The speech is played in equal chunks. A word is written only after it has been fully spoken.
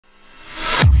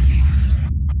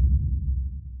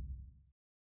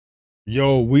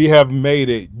Yo, we have made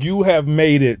it. You have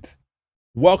made it.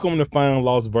 Welcome to Final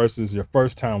Loss Versus, your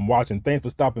first time watching. Thanks for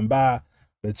stopping by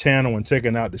the channel and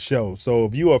checking out the show. So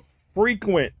if you're a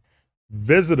frequent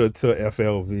visitor to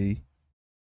FLV,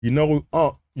 you know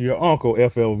your uncle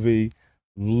FLV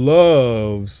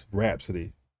loves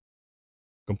Rapsody.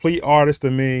 Complete artist to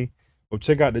me. Go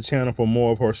check out the channel for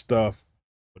more of her stuff.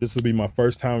 But this will be my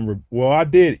first time. Well, I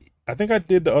think I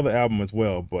did the other album as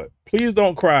well, but please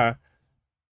don't cry.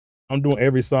 I'm doing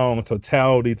every song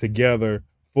totality together,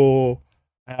 full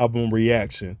album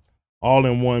reaction, all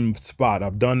in one spot.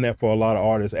 I've done that for a lot of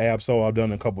artists. Absol, I've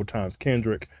done it a couple times.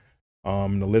 Kendrick,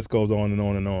 the list goes on and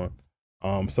on and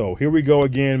on. So here we go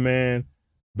again, man.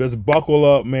 Just buckle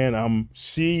up, man.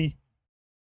 She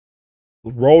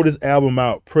rolled this album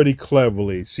out pretty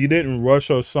cleverly. She didn't rush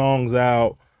her songs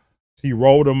out. She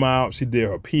rolled them out. She did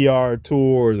her PR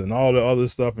tours and all the other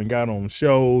stuff and got on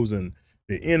shows and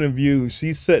the interview.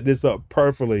 She set this up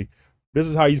perfectly. This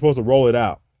is how you're supposed to roll it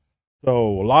out. So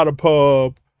a lot of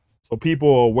pub, so people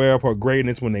are aware of her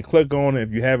greatness when they click on it.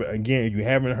 If you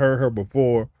haven't heard her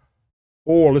before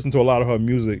or listened to a lot of her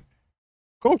music,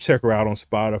 go check her out on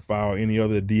Spotify or any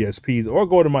other DSPs, or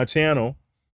go to my channel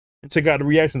and check out the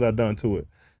reactions I've done to it.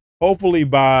 Hopefully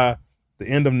by the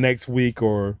end of next week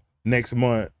or next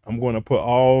month, I'm going to put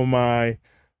all my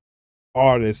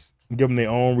artists, give them their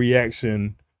own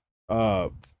reaction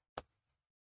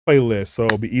playlist, so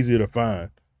it'll be easier to find.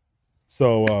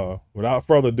 So without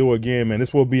further ado, again, man,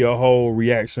 this will be a whole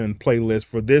reaction playlist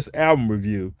for this album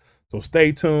review, so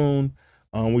stay tuned.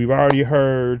 We've already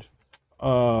heard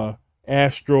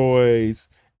Asteroids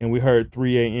and we heard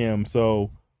 3 a.m.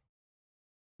 so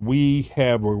we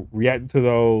have reacted to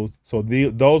those, so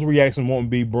those reactions won't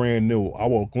be brand new. I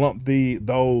will lump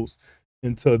those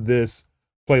into this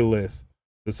playlist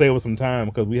to save us some time,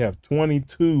 because we have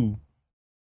 22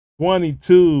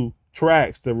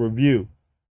 tracks to review.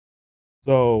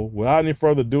 So without any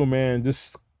further ado, man,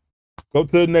 just go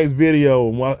to the next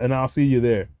video and I'll see you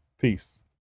there. Peace.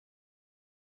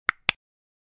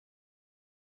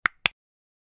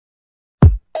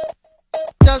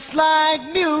 Just like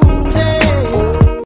music.